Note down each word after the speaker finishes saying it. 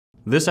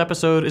This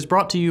episode is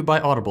brought to you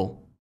by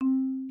Audible.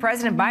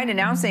 President Biden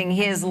announcing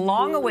his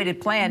long-awaited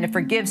plan to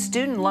forgive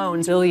student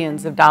loans.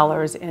 Billions of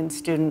dollars in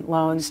student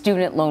loans.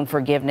 Student loan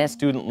forgiveness.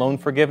 Student loan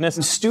forgiveness.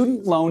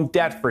 Student loan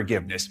debt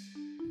forgiveness.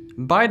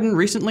 Biden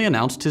recently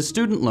announced his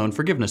student loan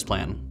forgiveness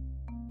plan.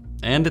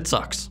 And it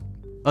sucks.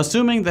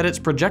 Assuming that its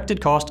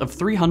projected cost of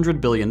 $300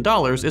 billion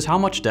is how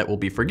much debt will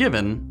be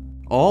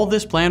forgiven, all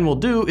this plan will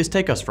do is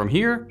take us from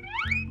here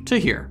to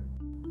here.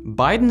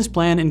 Biden's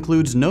plan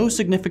includes no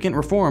significant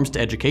reforms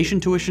to education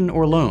tuition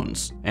or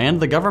loans, and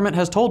the government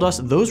has told us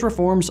those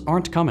reforms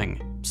aren't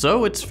coming.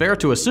 So it's fair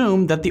to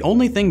assume that the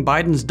only thing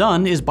Biden's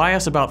done is buy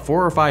us about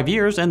 4 or 5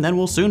 years, and then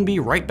we'll soon be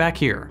right back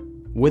here,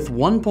 with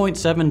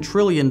 $1.7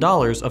 trillion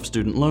of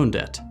student loan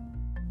debt.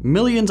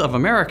 Millions of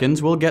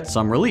Americans will get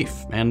some relief,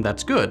 and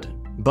that's good,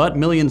 but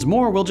millions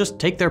more will just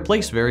take their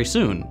place very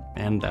soon,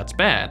 and that's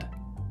bad.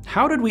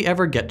 How did we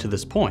ever get to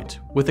this point,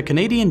 with a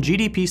Canadian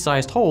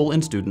GDP-sized hole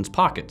in students'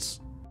 pockets?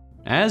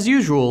 As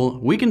usual,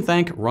 we can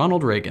thank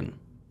Ronald Reagan.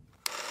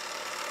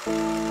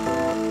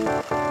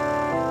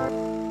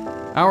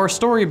 Our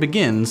story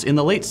begins in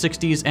the late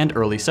 60s and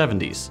early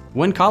 70s,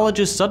 when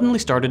colleges suddenly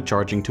started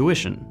charging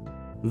tuition.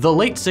 The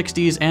late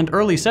 60s and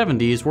early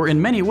 70s were in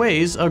many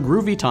ways a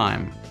groovy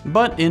time,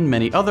 but in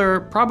many other,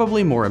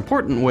 probably more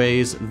important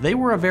ways, they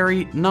were a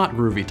very not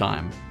groovy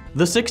time.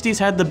 The 60s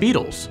had the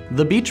Beatles,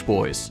 the Beach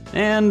Boys,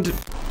 and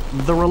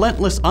the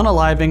relentless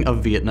unaliving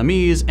of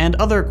Vietnamese and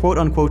other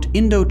quote-unquote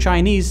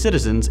Indo-Chinese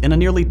citizens in a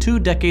nearly 2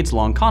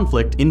 decades-long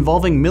conflict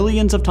involving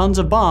millions of tons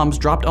of bombs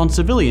dropped on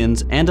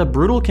civilians and a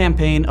brutal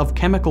campaign of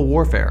chemical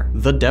warfare,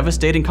 the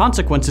devastating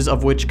consequences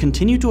of which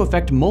continue to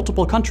affect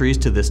multiple countries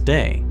to this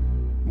day.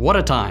 What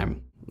a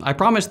time. I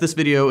promise this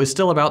video is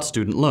still about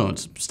student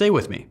loans. Stay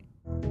with me.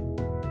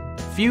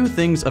 Few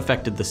things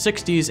affected the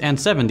 60s and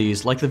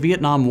 70s like the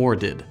Vietnam War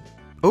did.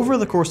 Over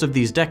the course of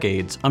these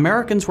decades,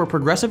 Americans were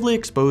progressively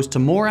exposed to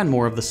more and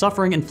more of the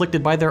suffering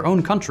inflicted by their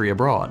own country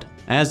abroad,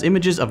 as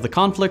images of the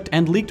conflict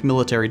and leaked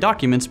military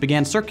documents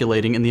began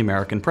circulating in the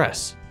American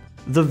press.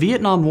 The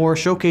Vietnam War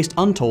showcased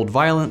untold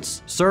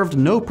violence, served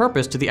no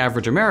purpose to the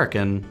average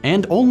American,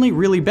 and only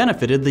really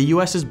benefited the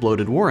US's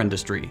bloated war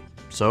industry.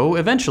 So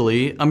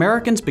eventually,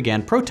 Americans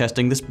began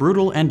protesting this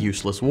brutal and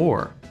useless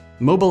war,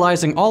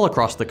 mobilizing all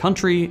across the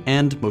country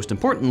and, most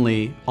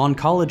importantly, on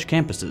college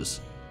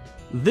campuses.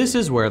 This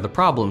is where the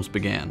problems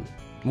began.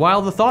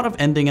 While the thought of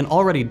ending an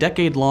already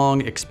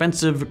decade-long,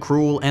 expensive,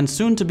 cruel, and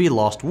soon-to-be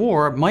lost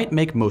war might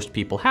make most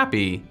people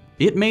happy,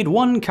 it made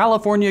one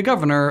California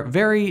governor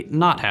very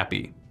not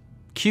happy.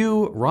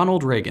 Cue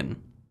Ronald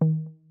Reagan.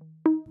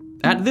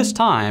 At this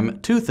time,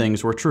 2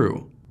 things were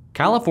true.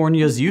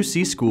 California's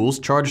UC schools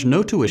charged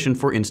no tuition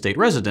for in-state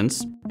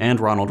residents,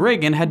 and Ronald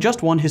Reagan had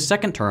just won his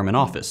 2nd term in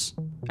office.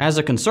 As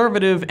a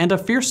conservative and a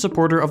fierce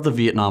supporter of the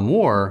Vietnam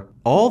War,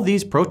 all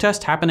these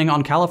protests happening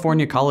on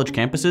California college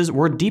campuses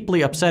were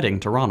deeply upsetting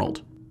to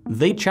Ronald.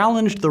 They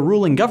challenged the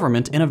ruling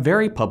government in a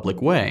very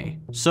public way.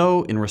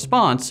 So, in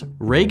response,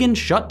 Reagan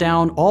shut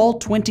down all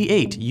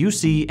 28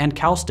 UC and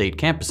Cal State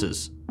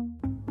campuses.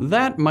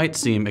 That might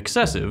seem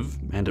excessive,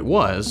 and it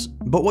was,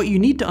 but what you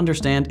need to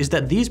understand is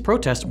that these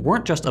protests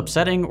weren't just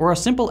upsetting or a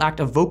simple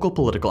act of vocal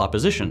political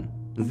opposition.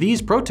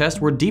 These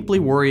protests were deeply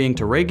worrying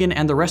to Reagan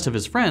and the rest of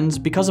his friends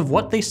because of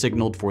what they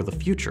signaled for the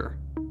future.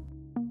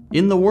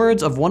 In the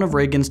words of one of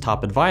Reagan's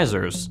top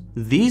advisors,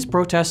 these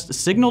protests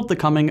signaled the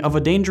coming of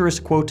a dangerous,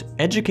 quote,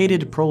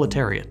 educated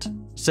proletariat,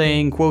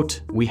 saying,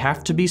 quote, we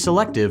have to be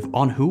selective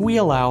on who we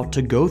allow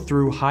to go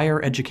through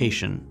higher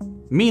education.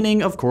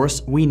 Meaning, of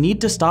course, we need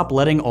to stop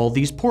letting all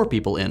these poor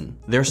people in.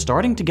 They're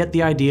starting to get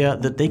the idea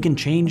that they can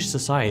change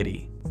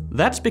society.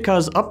 That's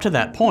because up to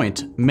that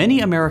point, many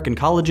American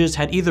colleges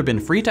had either been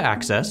free to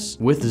access,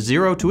 with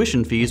 0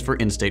 tuition fees for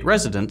in-state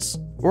residents,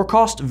 or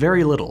cost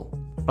very little.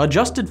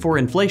 Adjusted for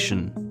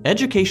inflation,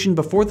 education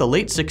before the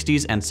late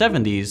 60s and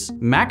 70s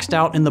maxed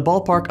out in the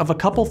ballpark of a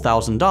couple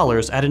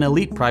 $1,000s at an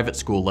elite private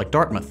school like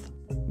Dartmouth.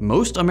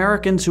 Most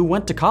Americans who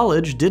went to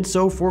college did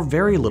so for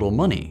very little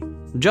money.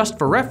 Just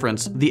for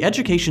reference, the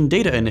Education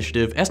Data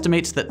Initiative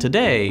estimates that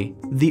today,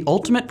 the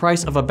ultimate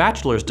price of a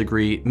bachelor's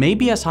degree may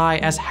be as high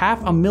as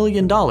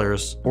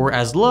 $500,000 or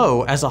as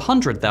low as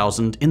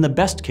 $100,000 in the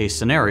best case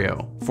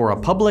scenario for a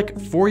public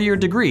 4-year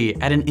degree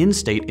at an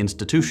in-state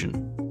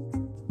institution.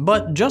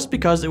 But just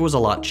because it was a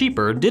lot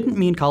cheaper didn't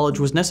mean college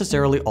was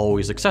necessarily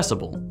always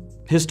accessible.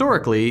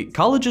 Historically,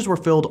 colleges were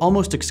filled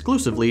almost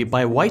exclusively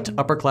by white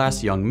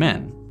upper-class young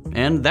men.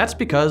 And that's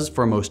because,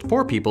 for most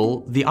poor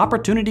people, the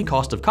opportunity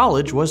cost of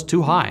college was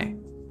too high.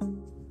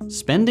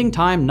 Spending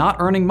time not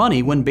earning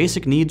money when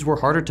basic needs were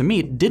harder to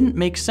meet didn't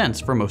make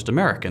sense for most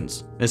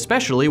Americans,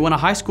 especially when a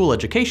high school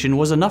education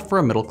was enough for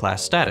a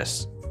middle-class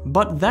status.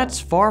 But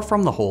that's far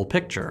from the whole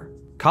picture.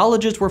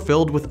 Colleges were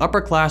filled with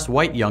upper-class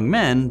white young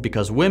men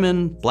because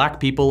women, black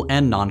people,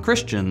 and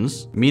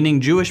non-Christians, meaning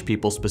Jewish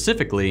people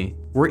specifically,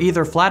 were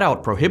either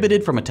flat-out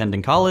prohibited from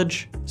attending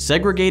college,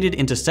 segregated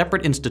into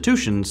separate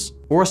institutions,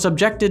 or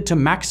subjected to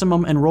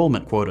maximum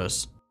enrollment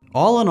quotas.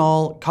 All in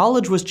all,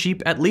 college was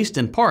cheap at least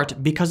in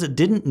part because it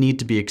didn't need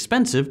to be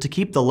expensive to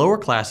keep the lower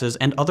classes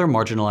and other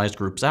marginalized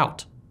groups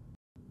out.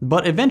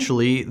 But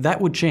eventually,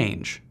 that would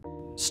change.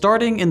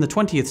 Starting in the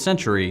 20th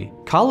century,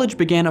 college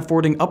began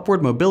affording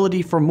upward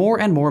mobility for more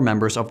and more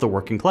members of the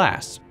working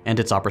class, and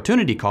its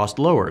opportunity cost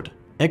lowered.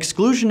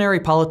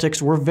 Exclusionary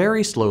politics were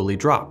very slowly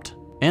dropped,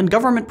 and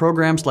government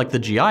programs like the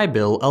GI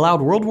Bill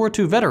allowed World War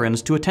II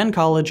veterans to attend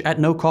college at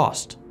no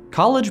cost.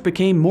 College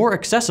became more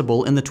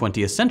accessible in the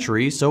 20th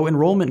century, so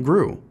enrollment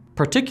grew,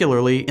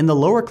 particularly in the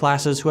lower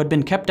classes who had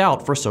been kept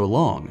out for so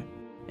long.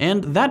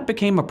 And that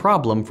became a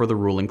problem for the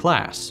ruling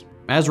class.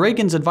 As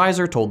Reagan's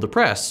advisor told the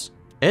press,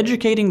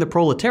 educating the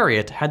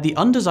proletariat had the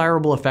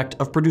undesirable effect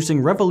of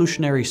producing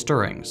revolutionary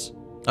stirrings.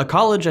 A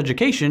college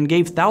education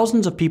gave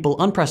thousands of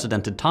people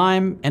unprecedented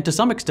time, and to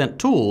some extent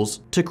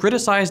tools, to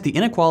criticize the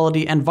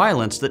inequality and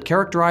violence that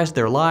characterized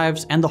their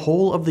lives and the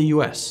whole of the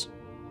US.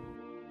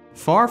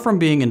 Far from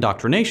being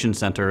indoctrination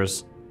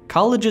centers,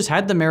 colleges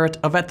had the merit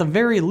of at the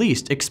very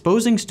least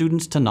exposing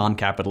students to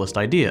non-capitalist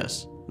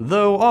ideas,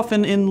 though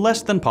often in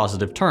less than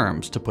positive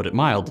terms, to put it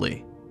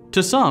mildly.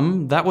 To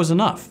some, that was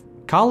enough.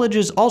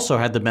 Colleges also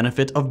had the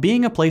benefit of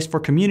being a place for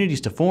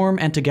communities to form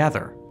and to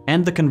gather,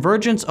 and the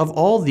convergence of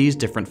all these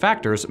different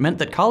factors meant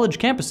that college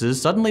campuses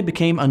suddenly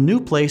became a new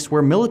place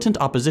where militant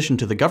opposition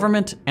to the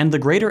government and the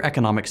greater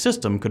economic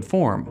system could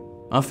form.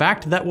 A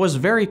fact that was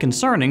very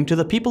concerning to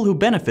the people who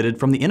benefited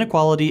from the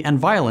inequality and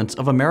violence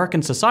of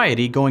American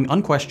society going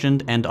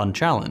unquestioned and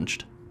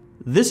unchallenged.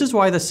 This is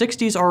why the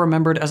 60s are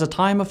remembered as a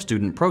time of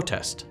student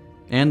protest.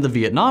 And the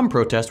Vietnam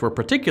protests were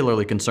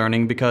particularly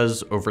concerning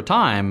because, over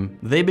time,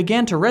 they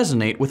began to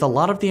resonate with a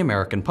lot of the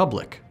American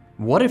public.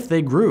 What if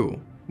they grew?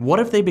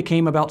 What if they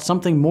became about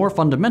something more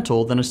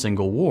fundamental than a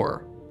single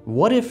war?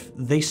 What if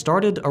they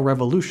started a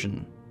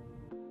revolution?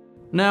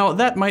 Now,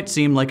 that might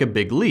seem like a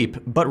big leap,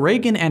 but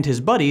Reagan and his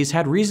buddies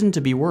had reason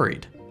to be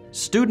worried.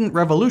 Student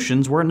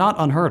revolutions were not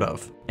unheard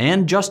of,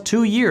 and just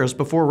 2 years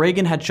before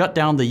Reagan had shut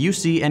down the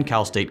UC and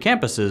Cal State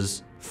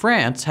campuses,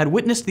 France had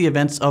witnessed the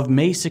events of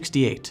May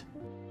 '68.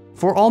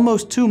 For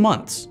almost 2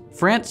 months,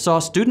 France saw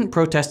student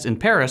protests in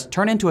Paris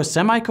turn into a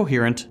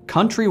semi-coherent,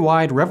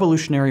 countrywide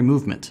revolutionary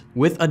movement,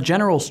 with a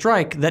general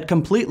strike that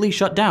completely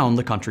shut down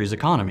the country's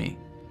economy.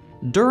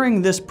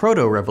 During this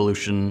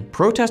proto-revolution,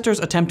 protesters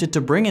attempted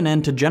to bring an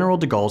end to General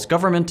de Gaulle's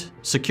government,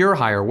 secure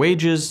higher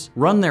wages,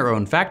 run their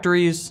own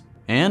factories,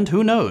 and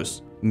who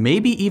knows,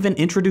 maybe even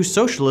introduce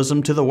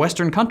socialism to the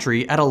Western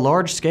country at a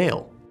large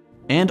scale.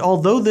 And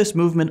although this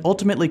movement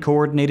ultimately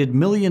coordinated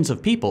millions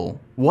of people,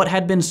 what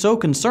had been so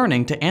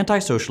concerning to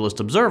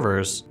anti-socialist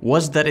observers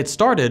was that it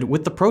started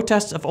with the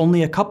protests of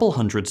only a couple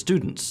hundred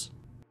students.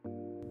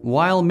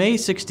 While May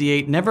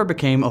 '68 never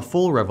became a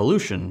full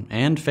revolution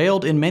and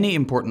failed in many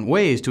important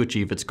ways to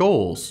achieve its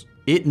goals,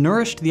 it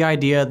nourished the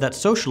idea that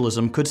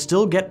socialism could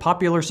still get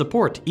popular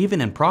support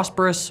even in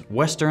prosperous,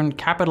 Western,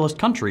 capitalist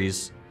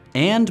countries,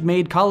 and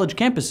made college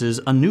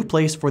campuses a new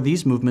place for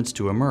these movements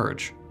to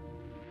emerge.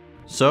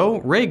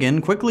 So,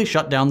 Reagan quickly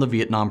shut down the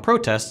Vietnam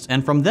protests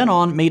and from then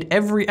on made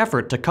every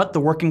effort to cut the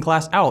working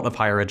class out of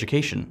higher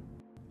education.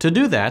 To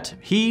do that,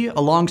 he,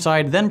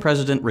 alongside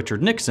then-President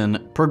Richard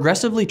Nixon,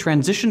 progressively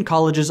transitioned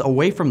colleges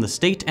away from the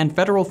state and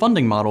federal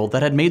funding model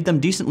that had made them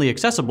decently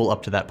accessible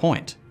up to that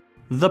point.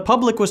 The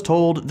public was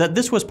told that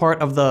this was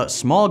part of the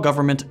small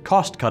government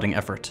cost-cutting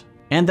effort,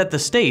 and that the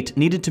state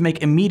needed to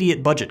make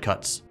immediate budget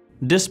cuts,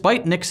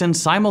 despite Nixon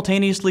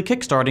simultaneously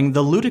kickstarting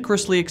the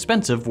ludicrously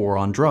expensive war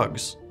on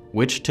drugs,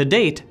 which to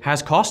date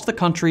has cost the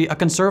country a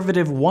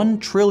conservative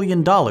 $1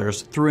 trillion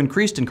through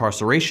increased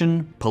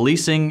incarceration,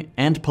 policing,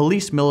 and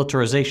police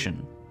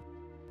militarization.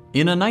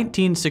 In a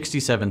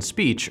 1967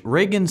 speech,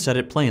 Reagan said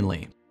it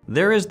plainly,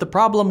 "There is the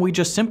problem we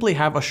just simply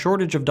have a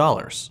shortage of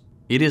dollars.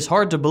 It is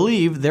hard to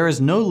believe there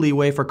is no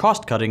leeway for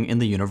cost cutting in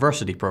the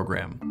university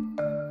program."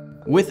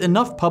 With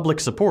enough public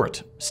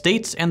support,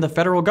 states and the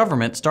federal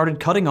government started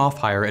cutting off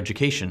higher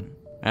education.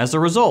 As a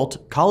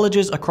result,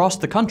 colleges across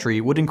the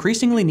country would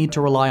increasingly need to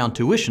rely on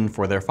tuition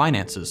for their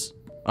finances.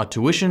 A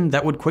tuition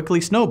that would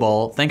quickly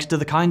snowball thanks to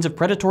the kinds of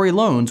predatory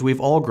loans we've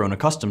all grown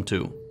accustomed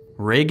to.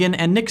 Reagan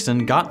and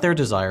Nixon got their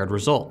desired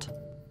result.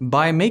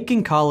 By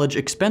making college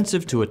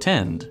expensive to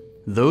attend,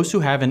 those who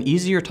have an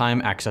easier time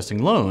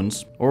accessing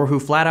loans, or who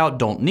flat out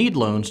don't need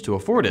loans to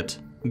afford it,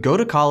 go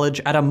to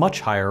college at a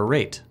much higher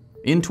rate.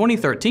 In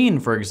 2013,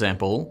 for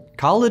example,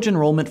 college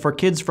enrollment for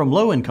kids from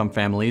low-income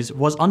families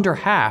was under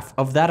half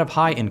of that of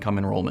high-income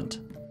enrollment.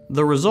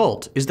 The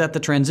result is that the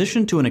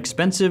transition to an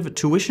expensive,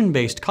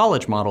 tuition-based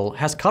college model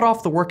has cut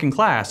off the working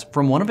class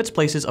from one of its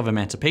places of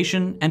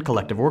emancipation and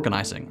collective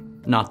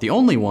organizing. Not the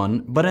only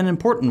one, but an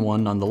important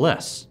one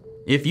nonetheless.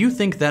 If you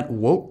think that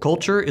woke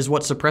culture is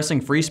what's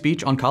suppressing free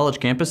speech on college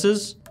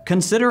campuses,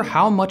 consider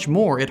how much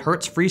more it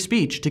hurts free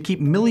speech to keep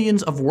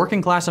millions of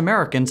working-class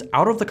Americans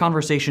out of the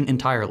conversation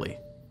entirely.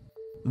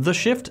 The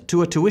shift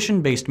to a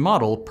tuition-based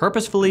model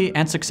purposefully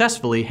and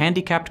successfully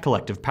handicapped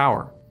collective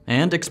power.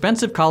 And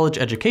expensive college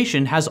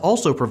education has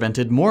also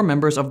prevented more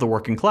members of the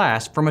working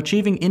class from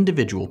achieving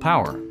individual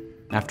power.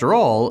 After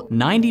all,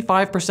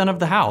 95% of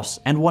the House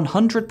and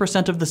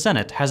 100% of the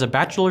Senate has a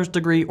bachelor's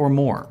degree or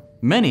more,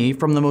 many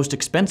from the most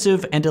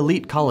expensive and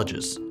elite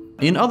colleges.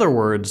 In other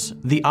words,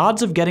 the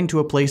odds of getting to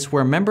a place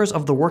where members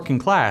of the working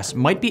class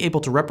might be able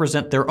to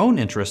represent their own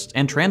interests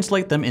and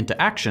translate them into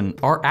action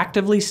are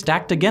actively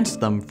stacked against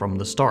them from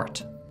the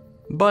start.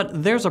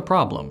 But there's a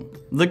problem.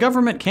 The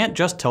government can't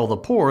just tell the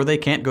poor they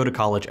can't go to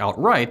college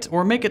outright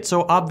or make it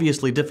so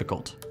obviously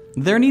difficult.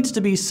 There needs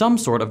to be some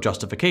sort of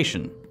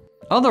justification.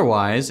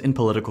 Otherwise, in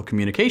political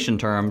communication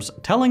terms,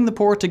 telling the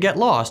poor to get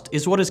lost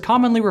is what is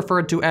commonly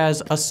referred to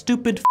as a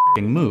stupid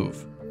f***ing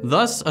move.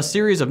 Thus, a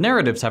series of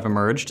narratives have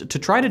emerged to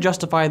try to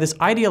justify this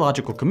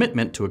ideological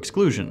commitment to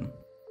exclusion.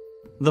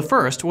 The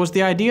first was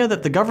the idea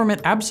that the government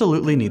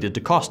absolutely needed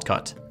to cost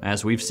cut,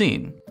 as we've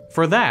seen.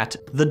 For that,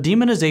 the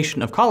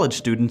demonization of college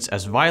students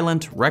as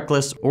violent,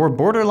 reckless, or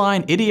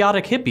borderline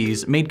idiotic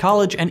hippies made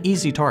college an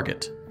easy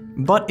target.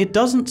 But it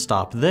doesn't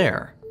stop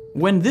there.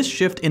 When this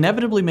shift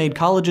inevitably made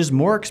colleges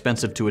more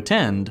expensive to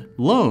attend,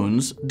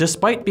 loans,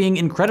 despite being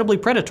incredibly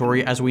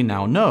predatory as we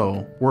now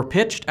know, were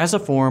pitched as a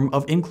form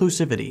of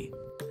inclusivity.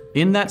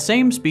 In that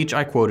same speech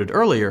I quoted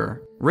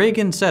earlier,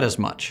 Reagan said as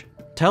much,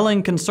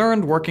 telling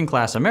concerned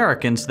working-class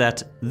Americans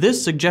that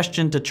this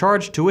suggestion to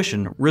charge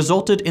tuition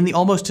resulted in the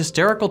almost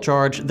hysterical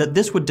charge that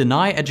this would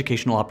deny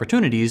educational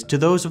opportunities to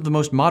those of the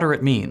most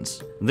moderate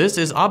means. This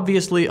is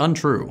obviously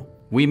untrue.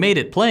 We made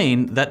it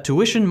plain that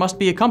tuition must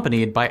be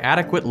accompanied by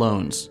adequate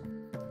loans.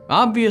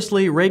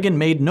 Obviously, Reagan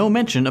made no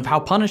mention of how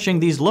punishing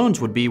these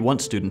loans would be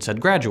once students had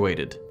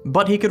graduated,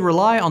 but he could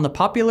rely on the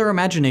popular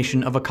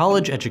imagination of a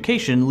college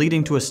education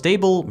leading to a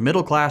stable,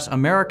 middle-class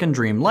American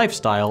dream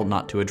lifestyle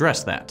not to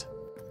address that.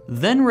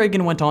 Then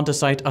Reagan went on to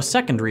cite a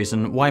second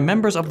reason why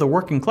members of the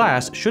working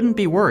class shouldn't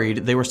be worried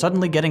they were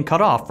suddenly getting cut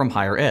off from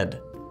higher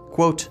ed.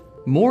 Quote,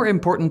 "More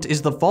important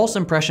is the false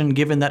impression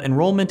given that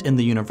enrollment in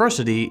the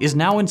university is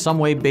now in some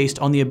way based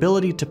on the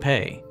ability to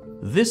pay.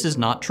 This is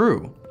not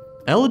true.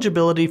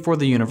 Eligibility for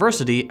the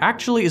university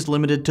actually is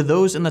limited to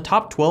those in the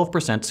top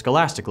 12%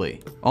 scholastically.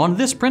 On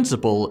this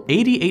principle,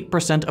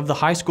 88% of the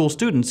high school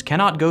students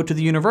cannot go to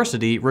the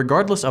university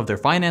regardless of their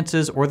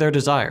finances or their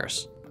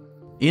desires."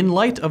 In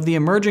light of the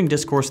emerging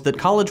discourse that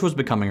college was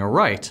becoming a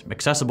right,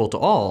 accessible to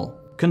all,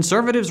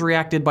 conservatives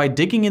reacted by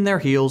digging in their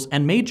heels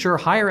and made sure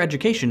higher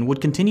education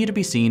would continue to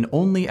be seen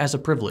only as a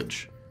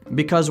privilege.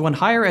 Because when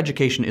higher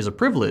education is a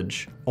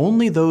privilege,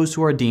 only those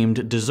who are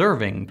deemed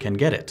deserving can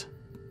get it.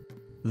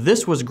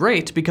 This was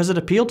great because it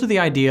appealed to the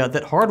idea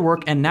that hard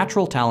work and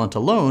natural talent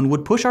alone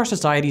would push our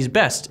society's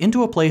best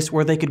into a place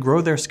where they could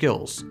grow their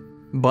skills.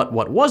 But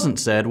what wasn't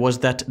said was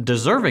that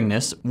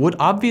deservingness would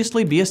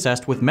obviously be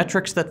assessed with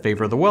metrics that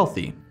favor the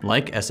wealthy,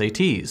 like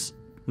SATs.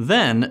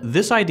 Then,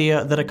 this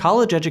idea that a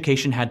college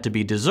education had to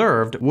be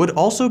deserved would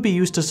also be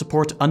used to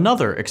support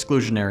another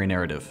exclusionary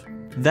narrative.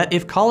 That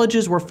if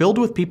colleges were filled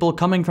with people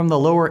coming from the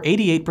lower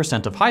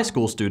 88% of high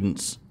school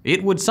students,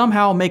 it would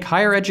somehow make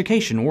higher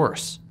education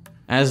worse.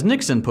 As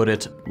Nixon put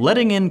it,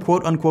 letting in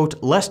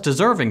quote-unquote less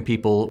deserving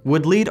people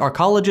would lead our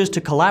colleges to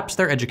collapse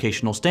their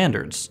educational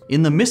standards,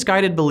 in the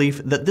misguided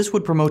belief that this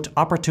would promote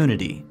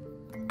opportunity.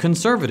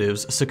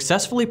 Conservatives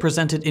successfully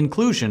presented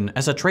inclusion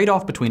as a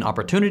trade-off between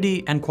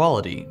opportunity and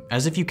quality,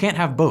 as if you can't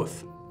have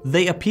both.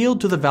 They appealed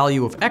to the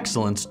value of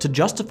excellence to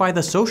justify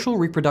the social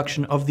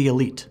reproduction of the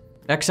elite,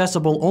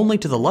 accessible only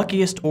to the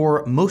luckiest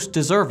or most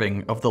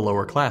deserving of the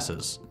lower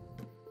classes.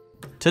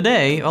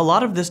 Today, a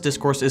lot of this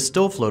discourse is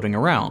still floating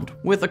around,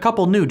 with a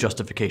couple new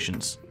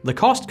justifications. The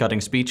cost-cutting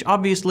speech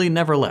obviously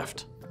never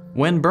left.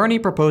 When Bernie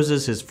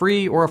proposes his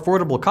free or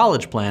affordable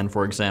college plan,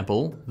 for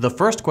example, the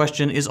first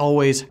question is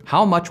always,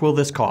 how much will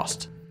this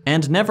cost?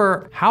 And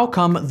never, how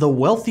come the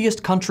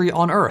wealthiest country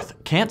on earth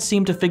can't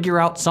seem to figure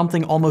out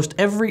something almost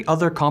every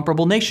other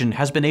comparable nation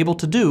has been able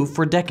to do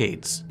for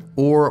decades?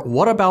 Or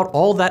what about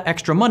all that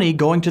extra money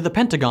going to the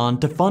Pentagon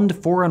to fund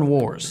foreign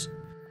wars?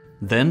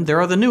 Then there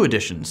are the new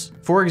additions.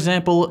 For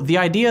example, the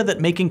idea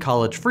that making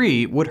college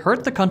free would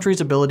hurt the country's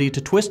ability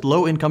to twist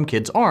low-income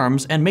kids'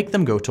 arms and make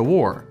them go to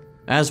war,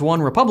 as one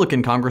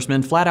Republican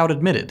congressman flat out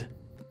admitted.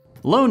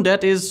 Loan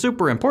debt is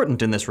super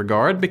important in this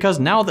regard because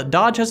now that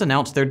Dodge has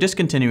announced they're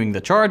discontinuing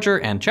the Charger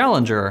and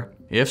Challenger,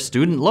 if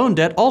student loan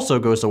debt also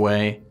goes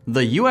away,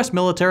 the US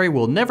military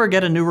will never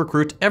get a new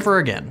recruit ever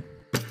again.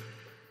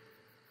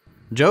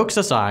 Jokes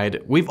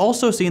aside, we've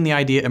also seen the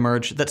idea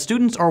emerge that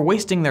students are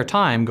wasting their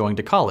time going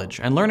to college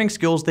and learning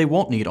skills they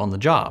won't need on the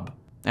job.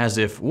 As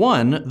if,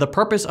 one, the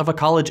purpose of a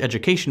college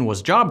education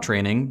was job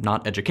training,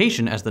 not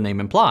education as the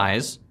name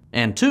implies,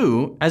 and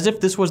two, as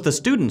if this was the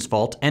student's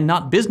fault and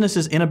not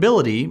business's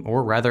inability,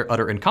 or rather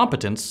utter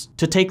incompetence,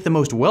 to take the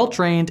most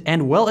well-trained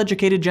and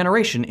well-educated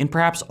generation in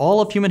perhaps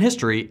all of human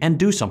history and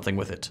do something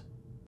with it.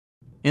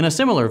 In a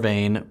similar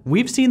vein,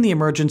 we've seen the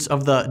emergence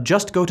of the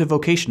just go to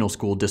vocational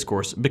school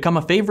discourse become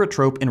a favorite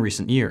trope in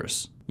recent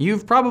years.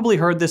 You've probably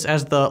heard this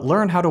as the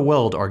learn how to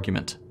weld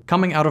argument,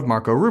 coming out of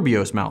Marco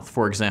Rubio's mouth,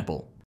 for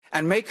example.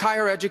 and make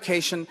higher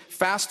education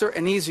faster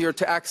and easier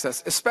to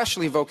access,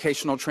 especially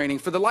vocational training.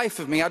 For the life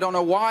of me, I don't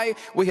know why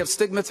we have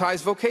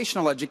stigmatized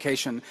vocational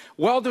education.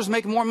 Welders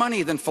make more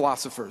money than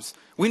philosophers.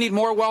 We need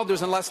more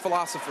welders and less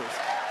philosophers.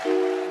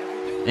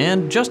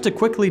 And just to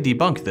quickly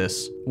debunk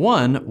this,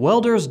 1,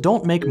 welders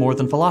don't make more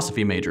than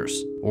philosophy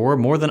majors, or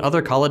more than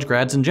other college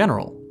grads in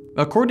general.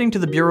 According to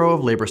the Bureau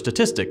of Labor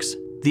Statistics,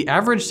 the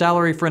average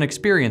salary for an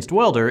experienced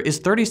welder is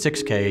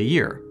 $36K a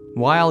year,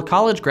 while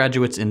college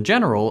graduates in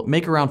general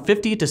make around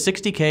 $50 to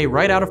 $60K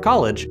right out of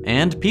college,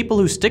 and people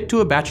who stick to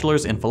a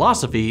bachelor's in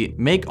philosophy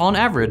make on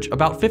average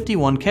about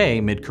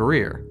 $51K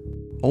mid-career.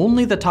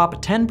 Only the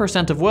top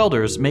 10% of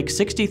welders make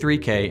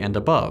 $63K and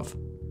above.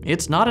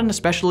 It's not an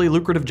especially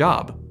lucrative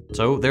job,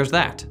 so there's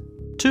that.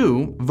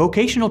 2,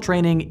 vocational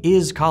training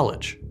is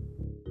college.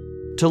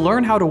 To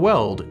learn how to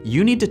weld,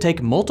 you need to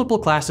take multiple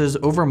classes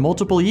over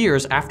multiple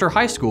years after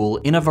high school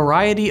in a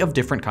variety of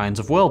different kinds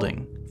of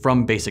welding,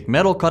 from basic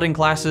metal cutting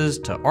classes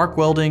to arc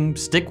welding,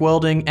 stick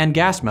welding, and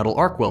gas metal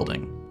arc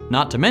welding.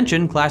 Not to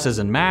mention classes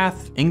in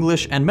math,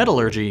 English, and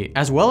metallurgy,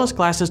 as well as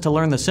classes to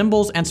learn the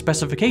symbols and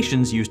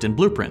specifications used in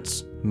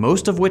blueprints,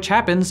 most of which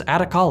happens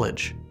at a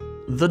college.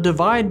 The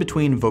divide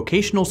between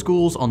vocational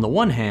schools on the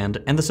one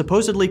hand and the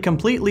supposedly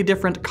completely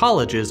different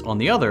colleges on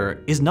the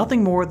other is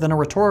nothing more than a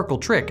rhetorical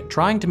trick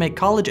trying to make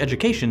college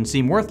education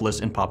seem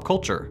worthless in pop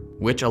culture,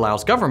 which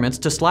allows governments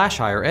to slash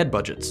higher ed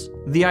budgets.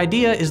 The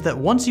idea is that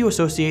once you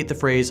associate the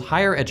phrase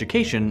higher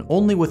education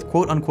only with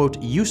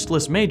quote-unquote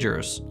useless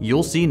majors,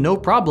 you'll see no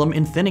problem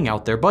in thinning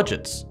out their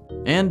budgets.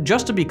 And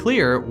just to be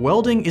clear,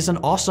 welding is an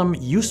awesome,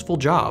 useful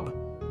job.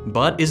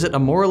 But is it a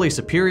morally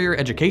superior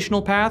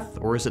educational path,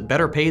 or is it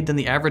better paid than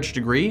the average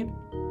degree?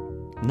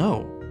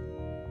 No.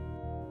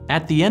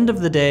 At the end of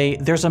the day,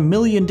 there's a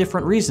million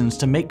different reasons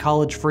to make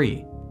college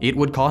free. It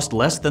would cost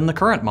less than the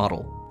current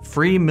model,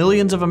 free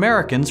millions of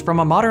Americans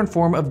from a modern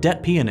form of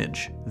debt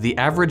peonage, the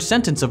average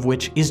sentence of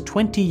which is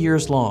 20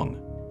 years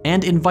long,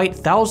 and invite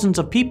thousands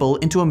of people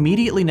into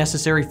immediately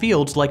necessary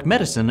fields like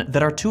medicine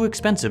that are too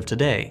expensive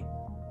today.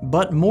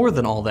 But more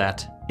than all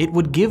that, it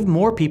would give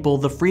more people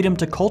the freedom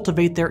to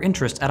cultivate their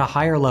interest at a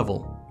higher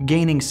level,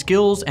 gaining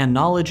skills and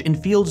knowledge in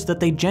fields that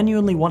they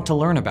genuinely want to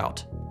learn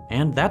about.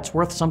 And that's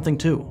worth something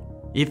too.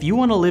 If you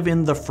want to live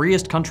in the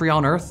freest country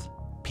on earth,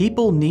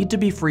 people need to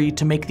be free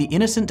to make the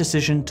innocent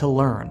decision to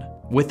learn,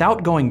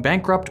 without going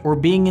bankrupt or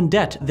being in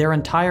debt their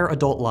entire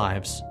adult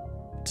lives.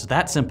 It's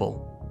that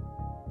simple.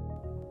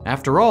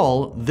 After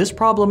all, this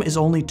problem is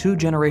only 2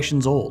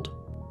 generations old.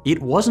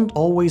 It wasn't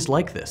always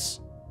like this,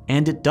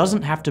 and it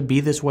doesn't have to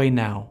be this way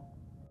now.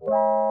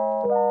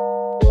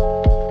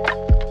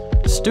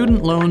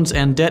 Student loans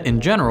and debt in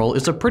general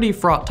is a pretty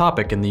fraught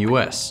topic in the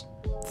US.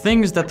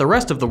 Things that the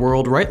rest of the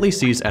world rightly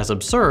sees as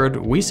absurd,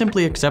 we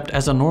simply accept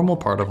as a normal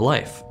part of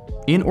life.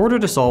 In order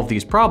to solve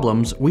these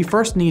problems, we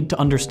first need to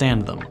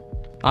understand them.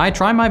 I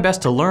try my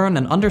best to learn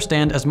and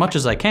understand as much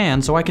as I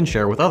can so I can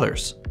share with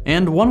others.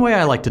 And one way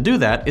I like to do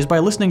that is by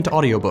listening to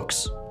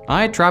audiobooks.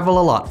 I travel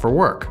a lot for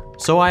work,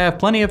 so I have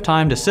plenty of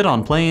time to sit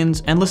on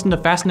planes and listen to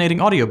fascinating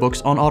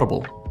audiobooks on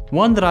Audible.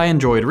 One that I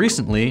enjoyed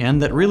recently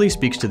and that really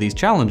speaks to these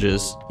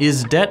challenges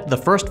is Debt: The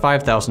First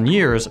 5,000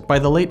 Years by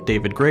the late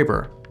David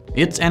Graeber.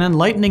 It's an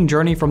enlightening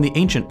journey from the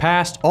ancient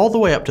past all the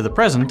way up to the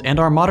present and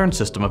our modern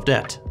system of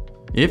debt.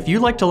 If you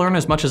like to learn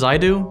as much as I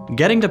do,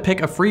 getting to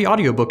pick a free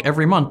audiobook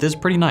every month is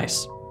pretty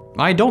nice.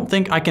 I don't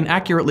think I can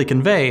accurately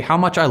convey how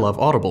much I love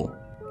Audible.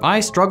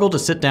 I struggle to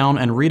sit down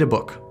and read a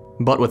book,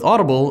 but with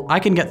Audible, I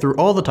can get through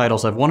all the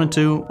titles I've wanted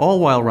to, all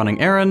while running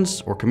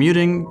errands, or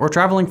commuting, or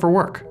traveling for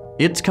work.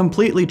 It's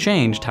completely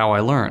changed how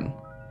I learn.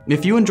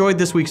 If you enjoyed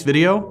this week's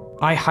video,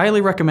 I highly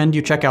recommend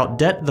you check out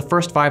Debt: The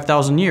First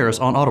 5,000 Years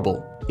on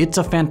Audible. It's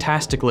a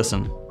fantastic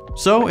listen.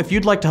 So if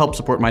you'd like to help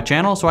support my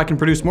channel so I can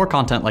produce more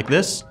content like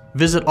this,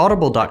 visit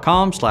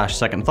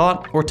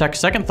audible.com/secondthought or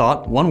text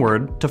secondthought, one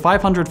word, to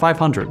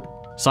 500-500.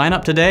 Sign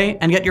up today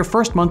and get your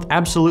first month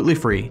absolutely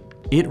free.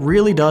 It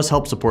really does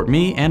help support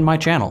me and my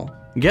channel.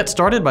 Get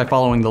started by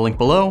following the link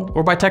below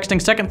or by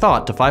texting Second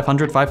Thought to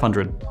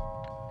 500-500.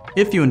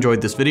 If you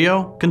enjoyed this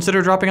video,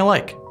 consider dropping a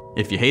like.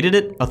 If you hated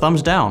it, a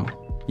thumbs down.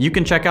 You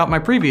can check out my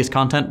previous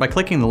content by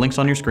clicking the links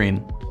on your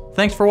screen.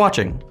 Thanks for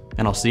watching,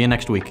 and I'll see you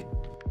next week.